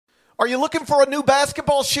Are you looking for a new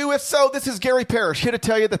basketball shoe? If so, this is Gary Parrish here to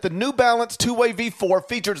tell you that the New Balance 2-Way V4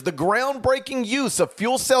 features the groundbreaking use of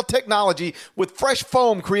fuel cell technology with fresh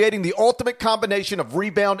foam, creating the ultimate combination of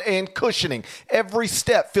rebound and cushioning. Every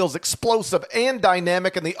step feels explosive and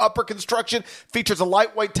dynamic, and the upper construction features a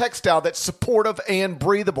lightweight textile that's supportive and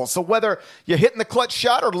breathable. So whether you're hitting the clutch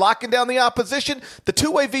shot or locking down the opposition, the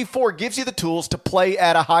 2-Way V4 gives you the tools to play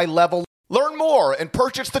at a high level. Learn more and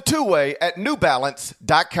purchase the 2-Way at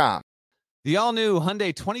newbalance.com. The all-new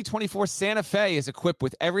Hyundai 2024 Santa Fe is equipped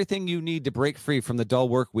with everything you need to break free from the dull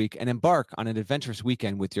work week and embark on an adventurous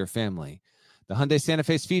weekend with your family. The Hyundai Santa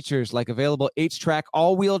Fe's features like available H-Track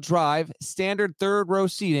all-wheel drive, standard third-row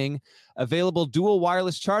seating, available dual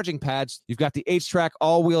wireless charging pads. You've got the H-Track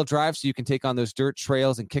all-wheel drive so you can take on those dirt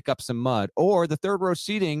trails and kick up some mud. Or the third-row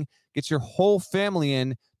seating gets your whole family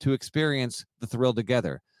in to experience the thrill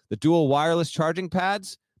together. The dual wireless charging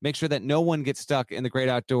pads make sure that no one gets stuck in the great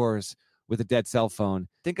outdoors with a dead cell phone.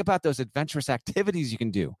 Think about those adventurous activities you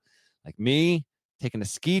can do. Like me, taking a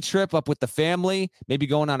ski trip up with the family, maybe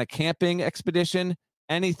going on a camping expedition,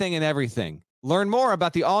 anything and everything. Learn more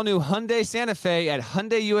about the all-new Hyundai Santa Fe at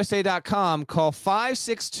HyundaiUSA.com. Call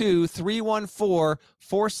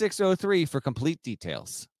 562-314-4603 for complete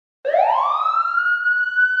details.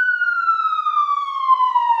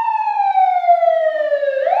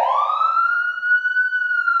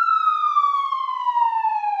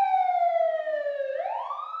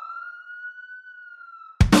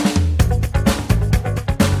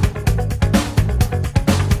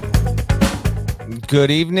 Good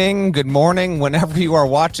evening, good morning, whenever you are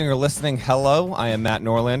watching or listening. Hello, I am Matt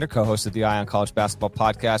Norlander, co-host of the Eye on College Basketball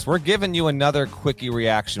Podcast. We're giving you another quickie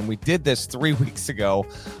reaction. We did this 3 weeks ago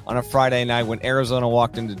on a Friday night when Arizona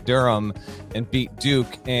walked into Durham and beat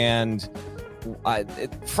Duke. And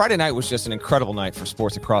Friday night was just an incredible night for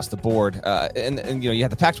sports across the board. And you know, you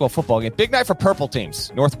had the Pac-12 football game. Big night for purple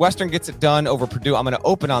teams. Northwestern gets it done over Purdue. I'm going to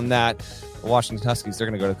open on that. The Washington Huskies, they're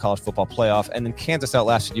going to go to the college football playoff, and then Kansas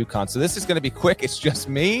outlasted UConn. So this is going to be quick. It's just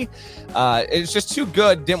me. It's just too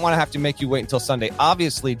good. Didn't want to have to make you wait until Sunday.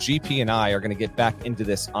 Obviously, GP and I are going to get back into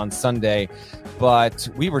this on Sunday, but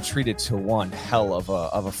we were treated to one hell of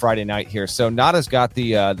a Friday night here. So Nada's got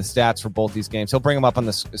the stats for both these games. He'll bring them up on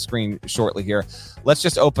the screen shortly here. Let's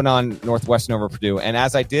just open on Northwestern over Purdue. And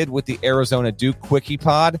as I did with the Arizona Duke Quickie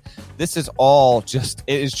Pod, this is all just,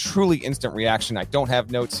 it is truly instant reaction. I don't have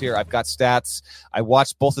notes here. I've got stats. I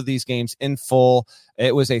watched both of these games in full.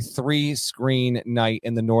 It was a 3-screen night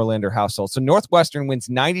in the Norlander household. So Northwestern wins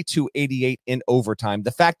 92-88 in overtime.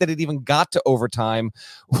 The fact that it even got to overtime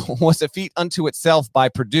was a feat unto itself by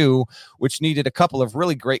Purdue, which needed a couple of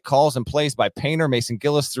really great calls and plays by Painter. Mason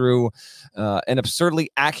Gillis threw an absurdly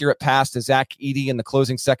accurate pass to Zach Edey in the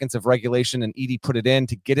closing seconds of regulation, and Edey put it in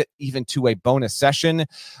to get it even to a bonus session.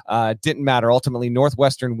 Didn't matter. Ultimately,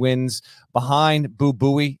 Northwestern wins behind Boo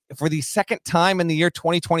Buie. For the second time in the year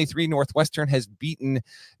 2023, Northwestern has beaten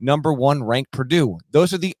number one ranked Purdue.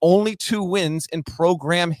 Those are the only 2 wins in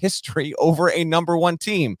program history over a number one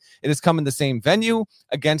team. It has come in the same venue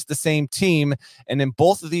against the same team. And in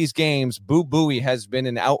both of these games, Boo Buie has been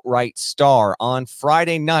an outright star. On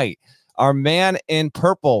Friday night, our man in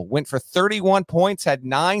purple went for 31 points, had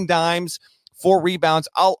 9 dimes, 4 rebounds.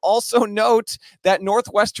 I'll also note that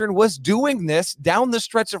Northwestern was doing this down the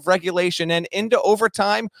stretch of regulation and into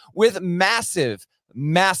overtime with massive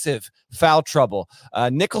foul trouble.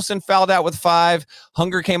 Nicholson fouled out with 5.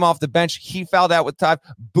 Hunger came off the bench. He fouled out with 5.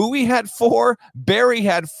 Bowie had 4. Barry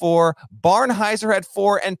had 4. Barnheiser had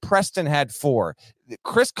 4. And Preston had 4.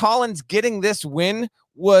 Chris Collins getting this win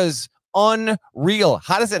was unreal.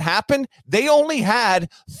 How does it happen? They only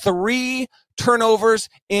had 3 turnovers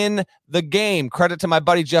in the game. Credit to my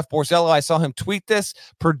buddy Jeff Borzello. I saw him tweet this.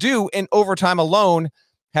 Purdue in overtime alone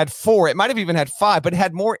had 4. It might have even had 5, but it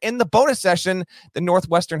had more in the bonus session than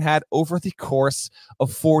Northwestern had over the course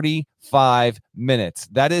of 45 minutes.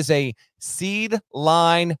 That is a seed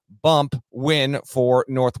line bump win for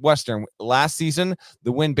Northwestern. Last season,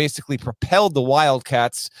 the win basically propelled the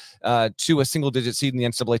Wildcats to a single-digit seed in the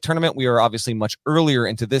NCAA tournament. We are obviously much earlier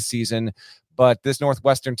into this season, but this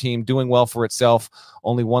Northwestern team doing well for itself.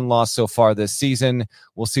 Only 1 loss so far this season.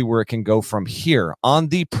 We'll see where it can go from here. On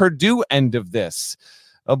the Purdue end of this,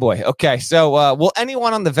 oh boy. Okay. So will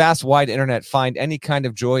anyone on the vast wide internet find any kind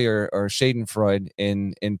of joy or schadenfreude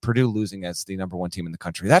in Purdue losing as the number one team in the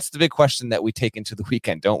country? That's the big question that we take into the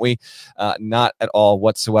weekend, don't we? Not at all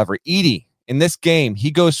whatsoever. Edey, in this game,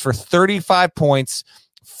 he goes for 35 points,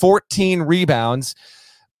 14 rebounds.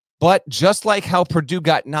 But just like how Purdue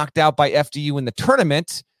got knocked out by FDU in the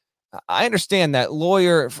tournament, I understand that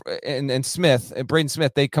Lawyer and Smith, Braden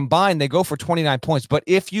Smith, they combine, they go for 29 points. But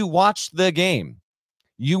if you watch the game,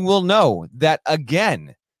 you will know that,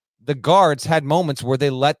 again, the guards had moments where they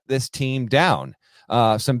let this team down.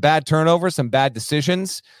 Some bad turnovers, some bad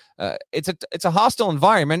decisions. It's a hostile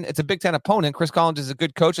environment. It's a Big Ten opponent. Chris Collins is a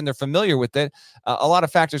good coach, and they're familiar with it. A lot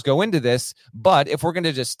of factors go into this. But if we're going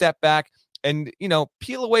to just step back and,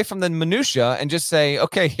 peel away from the minutia and just say,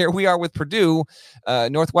 okay, here we are with Purdue,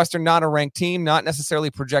 Northwestern, not a ranked team, not necessarily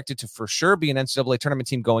projected to for sure be an NCAA tournament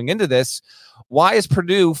team going into this. Why is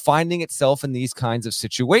Purdue finding itself in these kinds of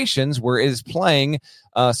situations where it is playing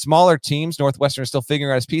smaller teams? Northwestern is still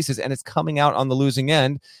figuring out its pieces, and it's coming out on the losing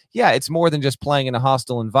end. Yeah, it's more than just playing in a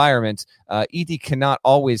hostile environment. Edey cannot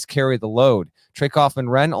always carry the load. Trey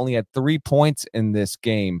Kaufman-Renn only had 3 points in this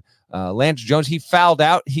game. Lance Jones, he fouled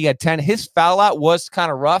out. He had 10. His foul out was kind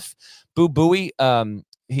of rough. Boo Booey,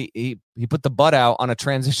 he put the butt out on a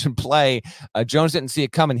transition play. Jones didn't see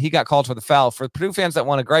it coming. He got called for the foul. For Purdue fans that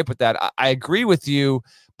want to gripe with that, I agree with you,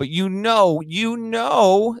 but you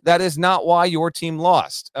know that is not why your team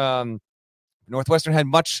lost. Northwestern had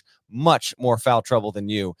much, much more foul trouble than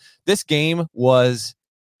you. This game was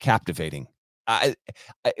captivating.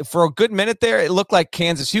 For a good minute there, it looked like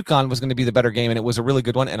Kansas-UConn was going to be the better game, and it was a really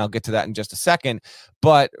good one, and I'll get to that in just a second.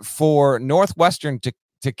 But for Northwestern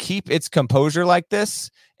to keep its composure like this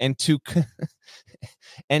and to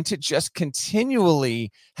just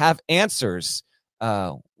continually have answers.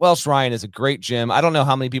 Welsh Ryan is a great gym. I don't know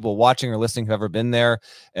how many people watching or listening have ever been there.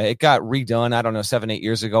 It got redone, 7-8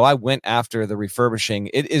 years ago. I went after the refurbishing.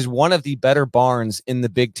 It is one of the better barns in the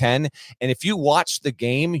Big Ten. And if you watch the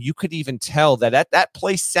game, you could even tell that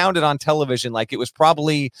place sounded on television like it was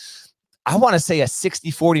probably, I want to say, a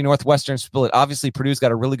 60-40 Northwestern split. Obviously, Purdue's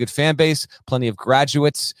got a really good fan base. Plenty of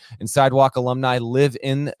graduates and Sidewalk alumni live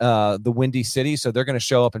in the Windy City, so they're going to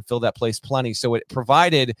show up and fill that place plenty. So it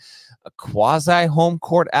provided a quasi-home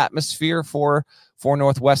court atmosphere for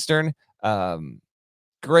Northwestern.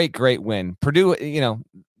 Great win. Purdue,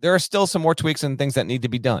 there are still some more tweaks and things that need to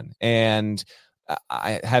be done, and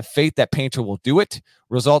I have faith that Painter will do it.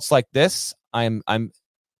 Results like this, I'm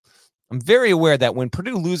very aware that when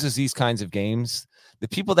Purdue loses these kinds of games, the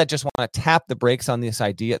people that just want to tap the brakes on this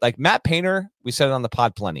idea, like Matt Painter, we said it on the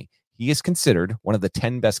pod plenty, he is considered one of the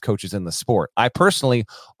 10 best coaches in the sport. I personally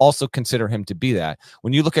also consider him to be that.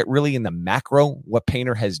 When you look at really in the macro, what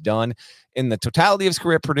Painter has done in the totality of his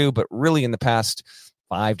career at Purdue, but really in the past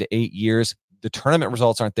 5 to 8 years, the tournament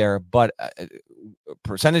results aren't there, but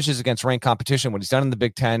percentages against ranked competition, what he's done in the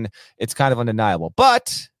Big Ten, it's kind of undeniable.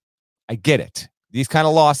 But I get it. These kind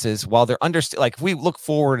of losses, while they're like if we look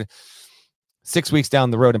forward 6 weeks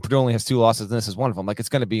down the road and Purdue only has 2 losses, and this is one of them, like it's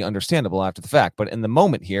going to be understandable after the fact. But in the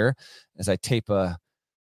moment here, as I tape a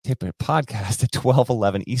podcast at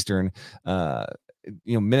 12:11 Eastern,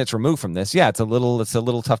 minutes removed from this, it's a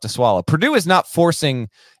little tough to swallow. Purdue is not forcing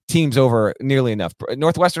teams over nearly enough.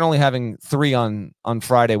 Northwestern only having 3 on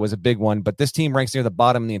Friday was a big one, but this team ranks near the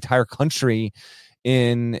bottom in the entire country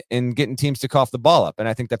in getting teams to cough the ball up. And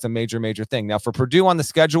I think that's a major thing. Now for Purdue on the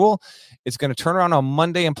schedule, it's going to turn around on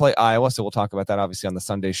Monday and play Iowa. So we'll talk about that obviously on the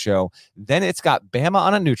Sunday show. Then it's got Bama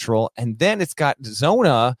on a neutral, and then it's got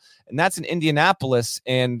Zona, and that's in Indianapolis.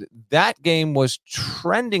 And that game was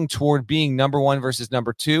trending toward being number 1 versus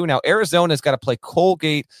number 2. Now Arizona's got to play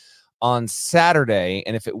Colgate on Saturday.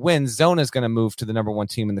 And if it wins, Zona is going to move to the number 1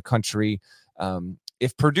 team in the country.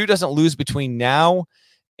 If Purdue doesn't lose between now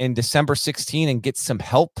in December 16 and get some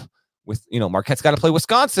help with, Marquette's got to play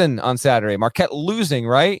Wisconsin on Saturday. Marquette losing,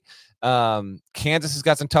 right? Kansas has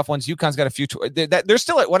got some tough ones. UConn's got a few. There's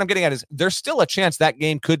still, what I'm getting at is there's still a chance that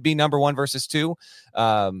game could be number 1 versus 2,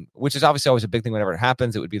 which is obviously always a big thing whenever it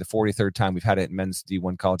happens. It would be the 43rd time we've had it in men's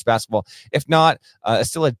D1 college basketball. If not, it's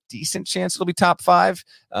still a decent chance it'll be top 5,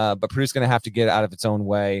 but Purdue's going to have to get out of its own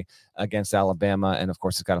way against Alabama. And of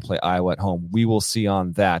course, it's got to play Iowa at home. We will see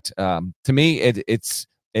on that. To me,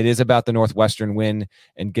 it is about the Northwestern win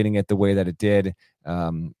and getting it the way that it did.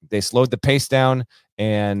 They slowed the pace down,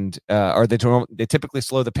 and they typically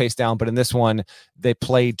slow the pace down, but in this one, they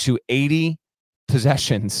played to 80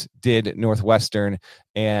 possessions, did Northwestern,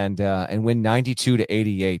 and win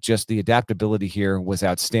 92-88. Just the adaptability here was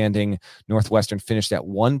outstanding. Northwestern finished at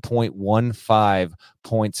 1.15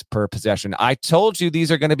 points per possession. I told you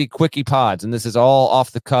these are going to be quickie pods, and this is all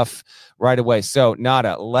off the cuff right away. So,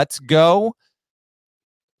 Nada, let's go.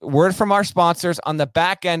 Word from our sponsors. On the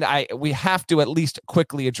back end, we have to at least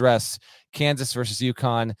quickly address Kansas versus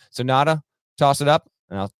UConn. So, Nada, toss it up,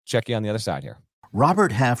 and I'll check you on the other side here.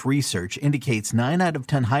 Robert Half research indicates 9 out of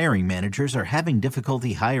 10 hiring managers are having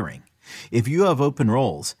difficulty hiring. If you have open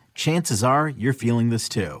roles, chances are you're feeling this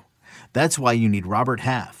too. That's why you need Robert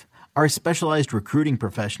Half. Our specialized recruiting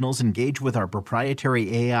professionals engage with our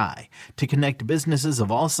proprietary AI to connect businesses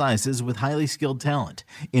of all sizes with highly skilled talent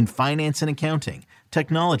in finance and accounting,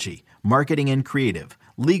 technology, marketing and creative,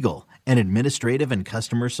 legal, and administrative and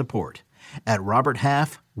customer support. At Robert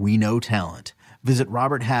Half, we know talent. Visit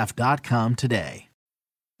roberthalf.com today.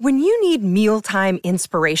 When you need mealtime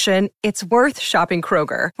inspiration, it's worth shopping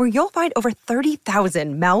Kroger, where you'll find over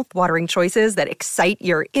 30,000 mouth-watering choices that excite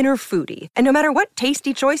your inner foodie. And no matter what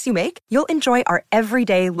tasty choice you make, you'll enjoy our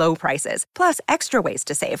everyday low prices, plus extra ways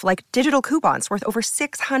to save, like digital coupons worth over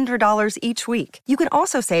 $600 each week. You can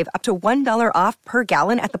also save up to $1 off per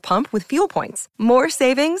gallon at the pump with fuel points. More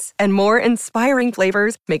savings and more inspiring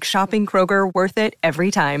flavors make shopping Kroger worth it every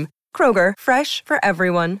time. Kroger, fresh for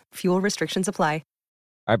everyone. Fuel restrictions apply.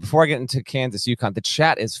 All right, before I get into Kansas, UConn, the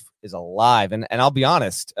chat is alive, and I'll be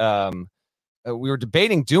honest. We were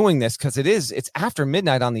debating doing this because it's after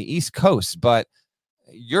midnight on the East Coast, but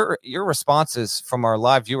your responses from our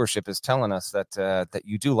live viewership is telling us that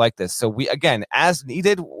you do like this. So we, again, as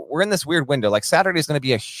needed, we're in this weird window. Like Saturday is going to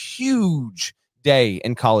be a huge day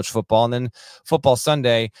in college football, and then football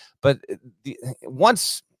Sunday. But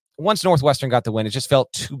once Northwestern got the win, it just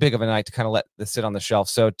felt too big of a night to kind of let this sit on the shelf.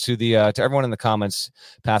 So to everyone in the comments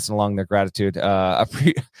passing along their gratitude,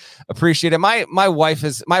 appreciate it. My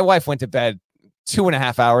wife went to bed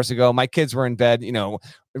 2.5 hours ago. My kids were in bed,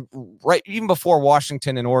 right even before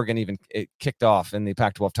Washington and Oregon even kicked off in the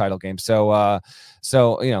Pac-12 title game. So I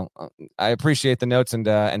appreciate the notes and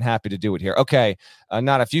happy to do it here. Okay,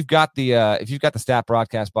 Nada, if you've got the stat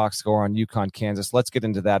broadcast box score on UConn Kansas, let's get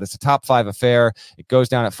into that. It's a top 5 affair. It goes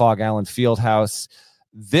down at Fog Allen Fieldhouse.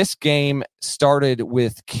 This game started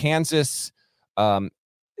with Kansas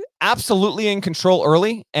absolutely in control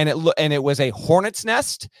early, and it was a hornet's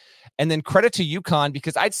nest. And then credit to UConn,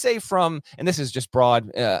 because I'd say and this is just broad,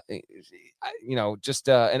 just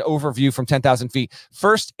an overview from 10,000 feet.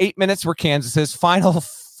 First 8 minutes were Kansas's. Final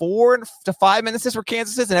 4 to 5 minutes were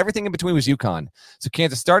Kansas's, and everything in between was UConn. So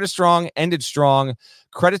Kansas started strong, ended strong.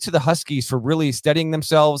 Credit to the Huskies for really steadying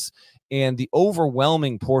themselves. And the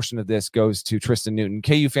overwhelming portion of this goes to Tristan Newton.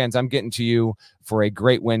 KU fans, I'm getting to you for a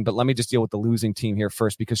great win, but let me just deal with the losing team here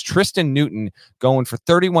first, because Tristan Newton going for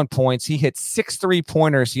 31 points. He hit 6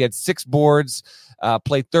 3-pointers. He had 6 boards,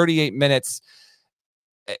 played 38 minutes.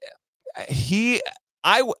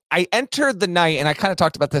 I entered the night, and I kind of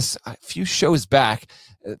talked about this a few shows back,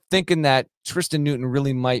 thinking that Tristan Newton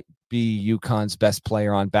really might be UConn's best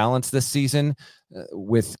player on balance this season.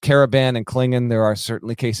 With Caravan and Klingon, there are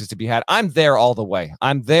certainly cases to be had. I'm there all the way.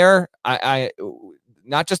 I'm there. I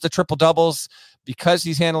not just the triple doubles, because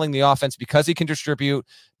he's handling the offense, because he can distribute,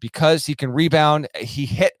 because he can rebound. He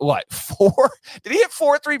hit 4? Did he hit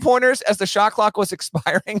 4 3-pointers as the shot clock was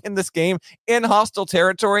expiring in this game in hostile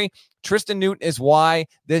territory? Tristan Newton is why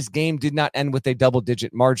this game did not end with a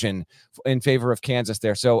double-digit margin in favor of Kansas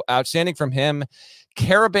there. So outstanding from him.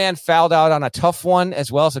 Caravan fouled out on a tough one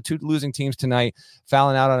as well. So 2 losing teams tonight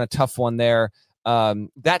fouling out on a tough one there.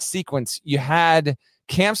 That sequence, you had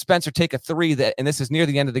Cam Spencer take a 3 and this is near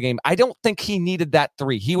the end of the game. I don't think he needed that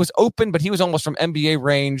 3. He was open, but he was almost from NBA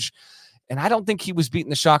range. And I don't think he was beating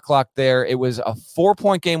the shot clock there. It was a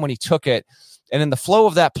 4-point game when he took it. And in the flow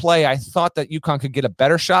of that play, I thought that UConn could get a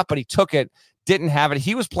better shot, but he took it, didn't have it.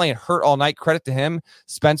 He was playing hurt all night. Credit to him,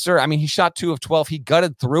 Spencer. I mean, he shot 2 of 12. He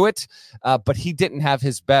gutted through it, but he didn't have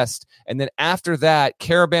his best. And then after that,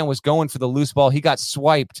 Caravan was going for the loose ball. He got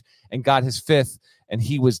swiped and got his 5th, and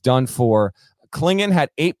he was done for. Klingon had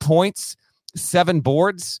 8 points, 7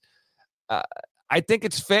 boards. I think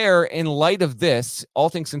it's fair in light of this, all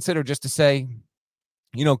things considered, just to say,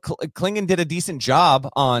 Klingon did a decent job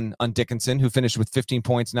on Dickinson, who finished with 15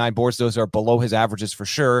 points, 9 boards. Those are below his averages for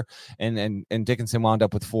sure. And Dickinson wound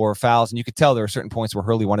up with 4 fouls. And you could tell there were certain points where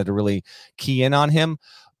Hurley wanted to really key in on him.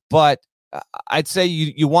 But I'd say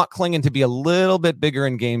you want Klingon to be a little bit bigger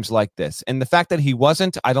in games like this. And the fact that he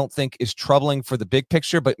wasn't, I don't think is troubling for the big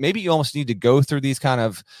picture, but maybe you almost need to go through these kind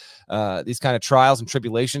of trials and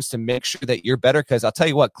tribulations to make sure that you're better. Because I'll tell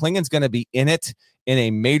you what, Klingon's going to be in it in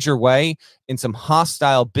a major way in some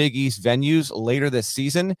hostile Big East venues later this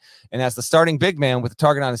season. And as the starting big man with the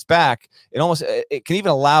target on his back, it can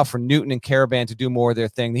even allow for Newton and Caravan to do more of their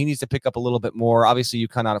thing. He needs to pick up a little bit more. Obviously,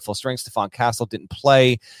 UConn not at full strength. Stephon Castle didn't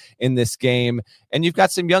play in this game. And you've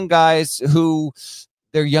got some young guys who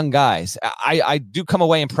they're young guys. I do come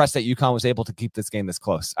away impressed that UConn was able to keep this game this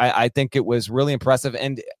close. I think it was really impressive.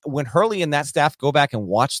 And when Hurley and that staff go back and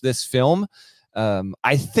watch this film,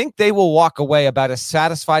 I think they will walk away about as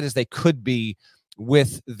satisfied as they could be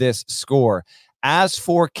with this score. As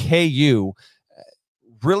for KU,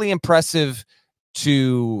 really impressive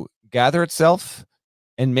to gather itself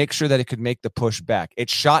and make sure that it could make the push back. It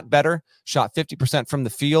shot better, shot 50% from the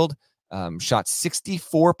field, shot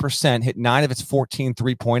 64%, hit 9 of its 14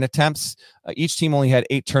 three-point attempts. Each team only had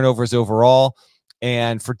 8 turnovers overall.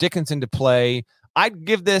 And for Dickinson to play, I'd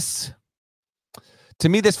give this, to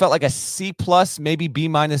me, this felt like a C+, maybe B-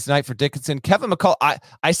 night for Dickinson. Kevin McCullough,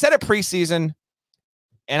 I said it preseason,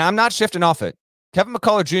 and I'm not shifting off it. Kevin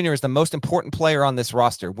McCullough Jr. is the most important player on this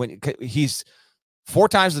roster. When he's 4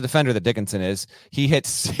 times the defender that Dickinson is, he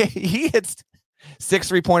hits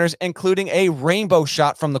 6 3-pointers, including a rainbow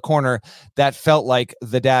shot from the corner that felt like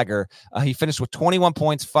the dagger. He finished with 21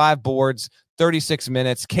 points, 5 boards, 36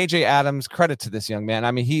 minutes. KJ Adams, credit to this young man.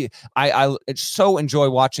 I mean, I so enjoy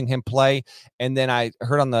watching him play. And then I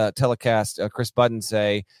heard on the telecast, Chris Budden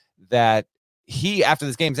say that he, after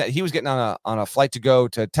this game, he was getting on a flight to go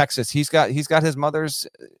to Texas. He's got his mother's,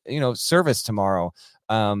 service tomorrow.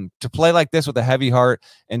 To play like this with a heavy heart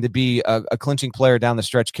and to be a clinching player down the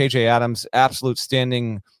stretch. KJ Adams, absolute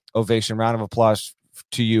standing ovation, round of applause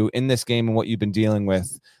to you in this game and what you've been dealing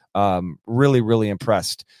with. Really, really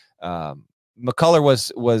impressed.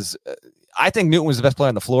 McCullough was I think Newton was the best player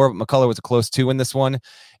on the floor, but McCullough was a close 2 in this one.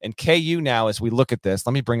 And KU now, as we look at this,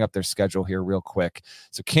 let me bring up their schedule here real quick.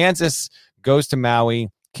 So Kansas goes to Maui.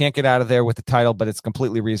 Can't get out of there with the title, but it's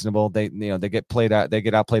completely reasonable. They get played out. They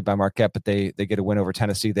get outplayed by Marquette, but they get a win over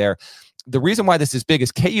Tennessee there. The reason why this is big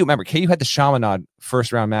is KU. Remember, KU had the Chaminade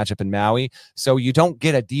first round matchup in Maui, so you don't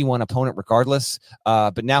get a D1 opponent regardless.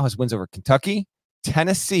 But now has wins over Kentucky,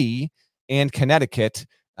 Tennessee, and Connecticut.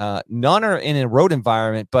 None are in a road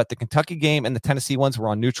environment, but the Kentucky game and the Tennessee ones were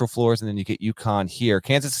on neutral floors, and then you get UConn here.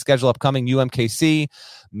 Kansas' schedule upcoming: UMKC,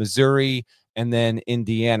 Missouri, and then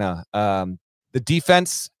Indiana. The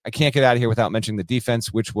defense, I can't get out of here without mentioning the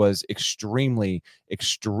defense, which was extremely,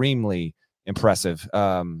 extremely impressive.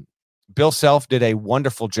 Bill Self did a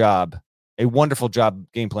wonderful job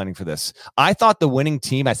game planning for this. I thought the winning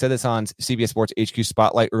team, I said this on CBS Sports HQ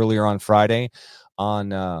Spotlight earlier on Friday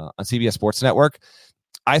on CBS Sports Network.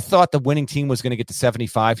 I thought the winning team was going to get to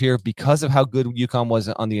 75 here because of how good UConn was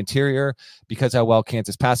on the interior, because how well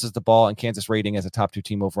Kansas passes the ball, and Kansas rating as a top 2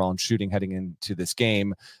 team overall in shooting heading into this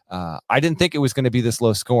game. I didn't think it was going to be this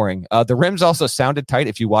low scoring. The rims also sounded tight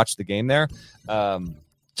if you watched the game there.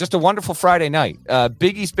 Just a wonderful Friday night.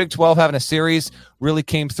 Big East, Big 12 having a series really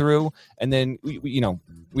came through. And then,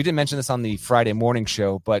 we didn't mention this on the Friday morning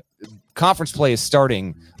show, but conference play is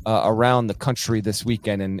starting around the country this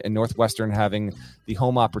weekend, and Northwestern having the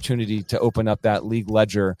home opportunity to open up that league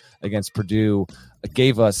ledger against Purdue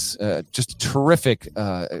gave us just a terrific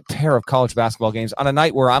pair of college basketball games on a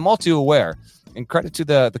night where I'm all too aware, and credit to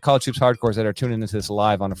the college hoops hardcores that are tuning into this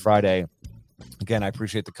live on a Friday. Again, I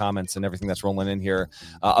appreciate the comments and everything that's rolling in here.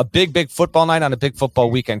 A big football night on a big football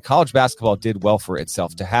weekend. College basketball did well for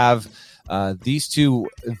itself to have these 2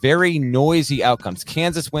 very noisy outcomes.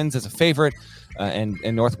 Kansas wins as a favorite, and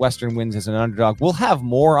Northwestern wins as an underdog. We'll have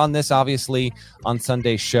more on this, obviously, on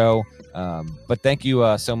Sunday's show. But thank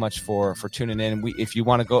you so much for tuning in. If you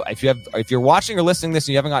want to go, if you're watching or listening to this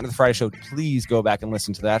and you haven't gotten to the Friday show, please go back and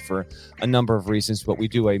listen to that for a number of reasons. But we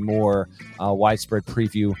do a more widespread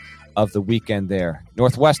preview of the weekend there.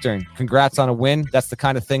 Northwestern, congrats on a win. That's the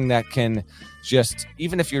kind of thing that can just,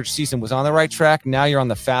 even if your season was on the right track, now you're on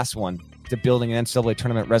the fast one to building an NCAA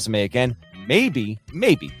tournament resume again. Maybe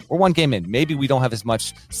we're 1 game in. Maybe we don't have as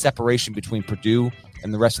much separation between Purdue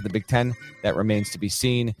and the rest of the Big Ten. That remains to be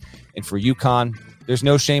seen. And for UConn, there's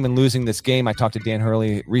no shame in losing this game. I talked to Dan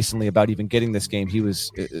Hurley recently about even getting this game. He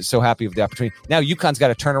was so happy with the opportunity. Now UConn's got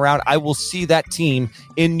to turn around. I will see that team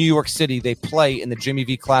in New York City. They play in the Jimmy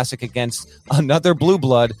V Classic against another blue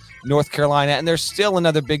blood, North Carolina, and there's still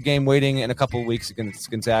another big game waiting in a couple of weeks against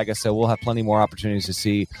Gonzaga, so we'll have plenty more opportunities to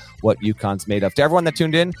see what UConn's made of. To everyone that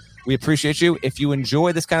tuned in, we appreciate you. If you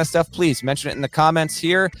enjoy this kind of stuff, please mention it in the comments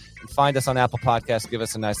here and find us on Apple Podcasts. Give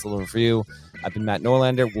us a nice little review. I've been Matt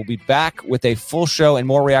Norlander. We'll be back with a full show and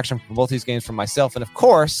more reaction from both these games from myself and, of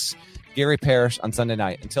course, Gary Parrish on Sunday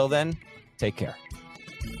night. Until then, take care.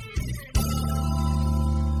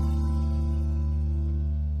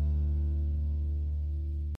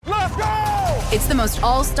 Let's go! It's the most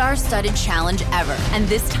all-star studded challenge ever. And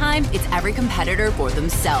this time, it's every competitor for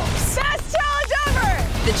themselves. Best challenge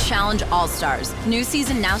ever! The Challenge All-Stars. New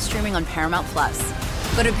season now streaming on Paramount+.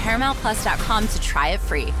 Go to ParamountPlus.com to try it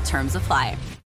free. Terms apply.